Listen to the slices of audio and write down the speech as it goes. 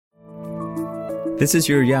This is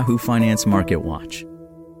your Yahoo Finance Market Watch.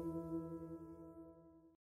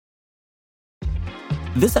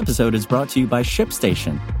 This episode is brought to you by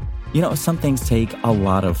ShipStation. You know, some things take a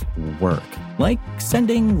lot of work, like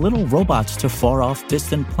sending little robots to far-off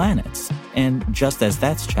distant planets. And just as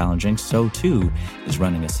that's challenging, so too is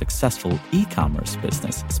running a successful e-commerce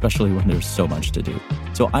business, especially when there's so much to do.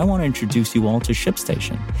 So I want to introduce you all to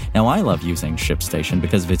ShipStation. Now, I love using ShipStation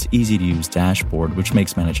because of its easy-to-use dashboard, which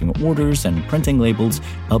makes managing orders and printing labels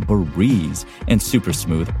a breeze and super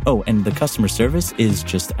smooth. Oh, and the customer service is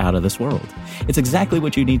just out of this world. It's exactly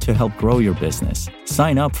what you need to help grow your business.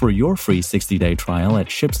 Sign up for your free 60-day trial at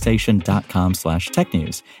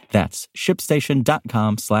shipstation.com/technews. That's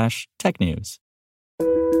shipstation.com/technews.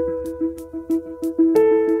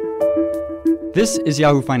 This is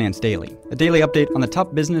Yahoo Finance Daily, a daily update on the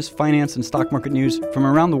top business, finance, and stock market news from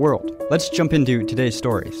around the world. Let's jump into today's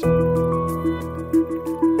stories.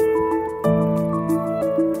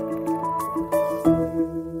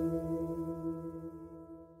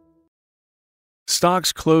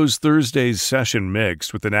 Stocks closed Thursday's session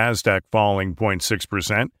mixed, with the Nasdaq falling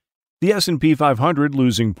 0.6%, the S&P 500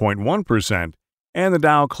 losing 0.1%, and the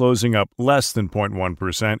Dow closing up less than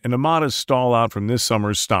 0.1% in a modest stall out from this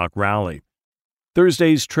summer's stock rally.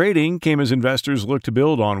 Thursday's trading came as investors looked to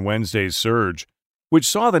build on Wednesday's surge, which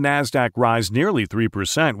saw the Nasdaq rise nearly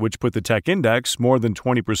 3%, which put the tech index more than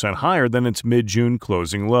 20% higher than its mid-June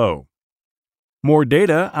closing low. More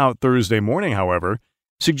data out Thursday morning, however,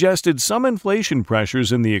 suggested some inflation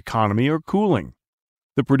pressures in the economy are cooling.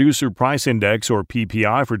 The Producer Price Index, or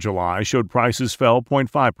PPI, for July showed prices fell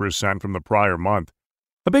 0.5% from the prior month,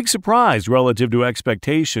 a big surprise relative to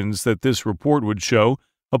expectations that this report would show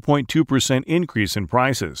a 0.2% increase in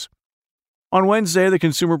prices. On Wednesday, the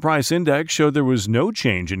Consumer Price Index showed there was no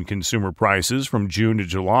change in consumer prices from June to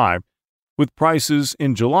July, with prices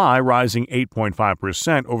in July rising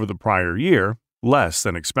 8.5% over the prior year, less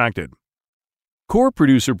than expected. Core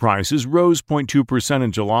producer prices rose 0.2%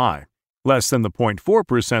 in July, less than the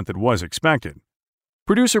 0.4% that was expected.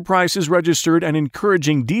 Producer prices registered an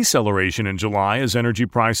encouraging deceleration in July as energy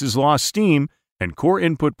prices lost steam and core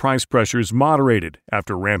input price pressures moderated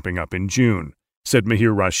after ramping up in June, said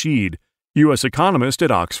Mahir Rashid, U.S. economist at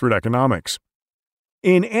Oxford Economics.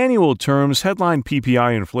 In annual terms, headline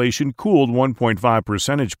PPI inflation cooled 1.5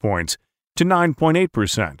 percentage points to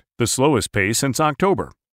 9.8%, the slowest pace since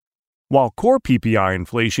October, while core PPI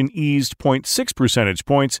inflation eased 0.6 percentage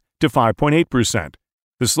points to 5.8%,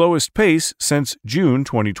 the slowest pace since June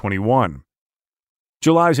 2021.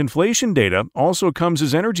 July's inflation data also comes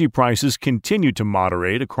as energy prices continue to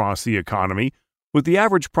moderate across the economy, with the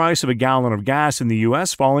average price of a gallon of gas in the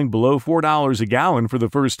U.S. falling below $4 a gallon for the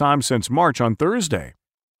first time since March on Thursday,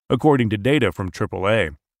 according to data from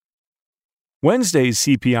AAA. Wednesday's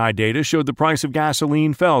CPI data showed the price of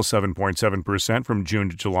gasoline fell 7.7% from June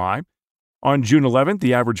to July. On June 11th,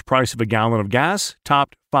 the average price of a gallon of gas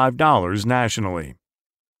topped $5 nationally.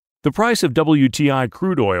 The price of WTI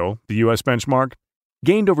crude oil, the U.S. benchmark,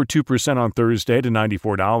 gained over 2% on Thursday to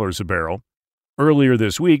 $94 a barrel. Earlier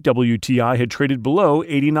this week, WTI had traded below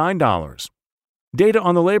 $89. Data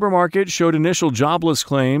on the labor market showed initial jobless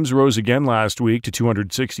claims rose again last week to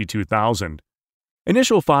 262,000.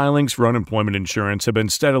 Initial filings for unemployment insurance have been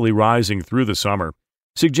steadily rising through the summer,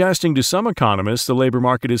 suggesting to some economists the labor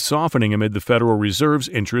market is softening amid the Federal Reserve's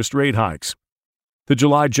interest rate hikes. The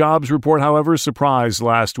July jobs report, however, surprised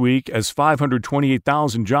last week as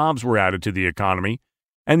 528,000 jobs were added to the economy,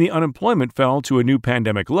 and the unemployment fell to a new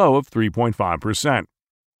pandemic low of 3.5%.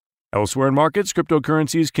 Elsewhere in markets,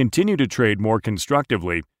 cryptocurrencies continue to trade more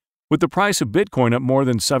constructively, with the price of Bitcoin up more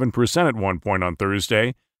than 7% at one point on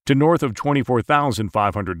Thursday to north of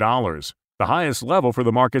 $24,500. The highest level for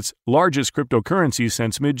the market's largest cryptocurrency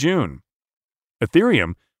since mid-June.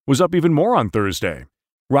 Ethereum was up even more on Thursday,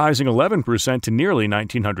 rising 11% to nearly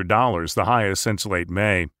 $1,900, the highest since late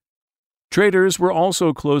May. Traders were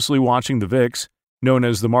also closely watching the VIX, known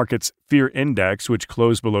as the market's fear index, which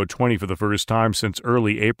closed below 20 for the first time since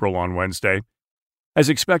early April on Wednesday. As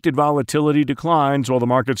expected, volatility declines while the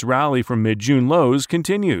market's rally from mid-June lows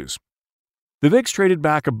continues. The VIX traded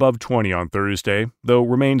back above 20 on Thursday, though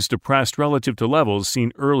remains depressed relative to levels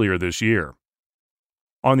seen earlier this year.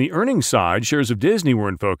 On the earnings side, shares of Disney were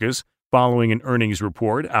in focus following an earnings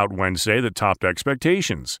report out Wednesday that topped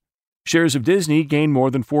expectations. Shares of Disney gained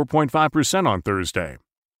more than 4.5% on Thursday.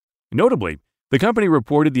 Notably, the company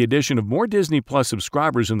reported the addition of more Disney Plus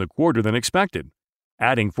subscribers in the quarter than expected,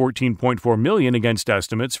 adding 14.4 million against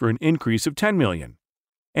estimates for an increase of 10 million.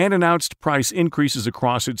 And announced price increases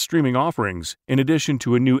across its streaming offerings, in addition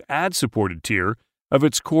to a new ad-supported tier of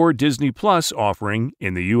its core Disney Plus offering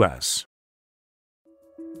in the U.S.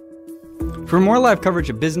 For more live coverage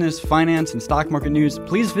of business, finance, and stock market news,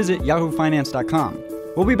 please visit yahoofinance.com.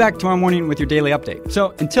 We'll be back tomorrow morning with your daily update.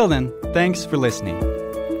 So until then, thanks for listening.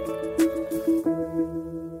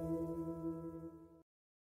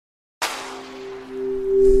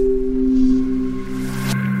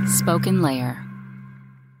 SpokenLayer.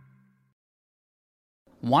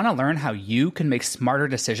 Want to learn how you can make smarter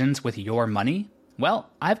decisions with your money? Well,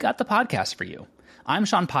 I've got the podcast for you. I'm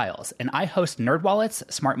Sean Piles, and I host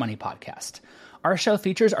NerdWallet's Smart Money Podcast. Our show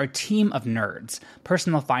features our team of nerds,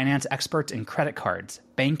 personal finance experts in credit cards,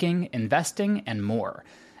 banking, investing, and more.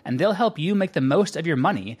 And they'll help you make the most of your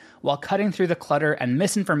money while cutting through the clutter and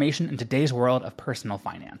misinformation in today's world of personal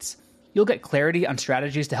finance. You'll get clarity on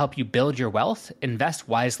strategies to help you build your wealth, invest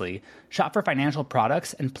wisely, shop for financial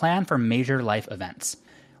products, and plan for major life events.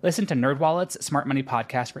 Listen to NerdWallet's Smart Money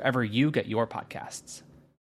Podcast wherever you get your podcasts.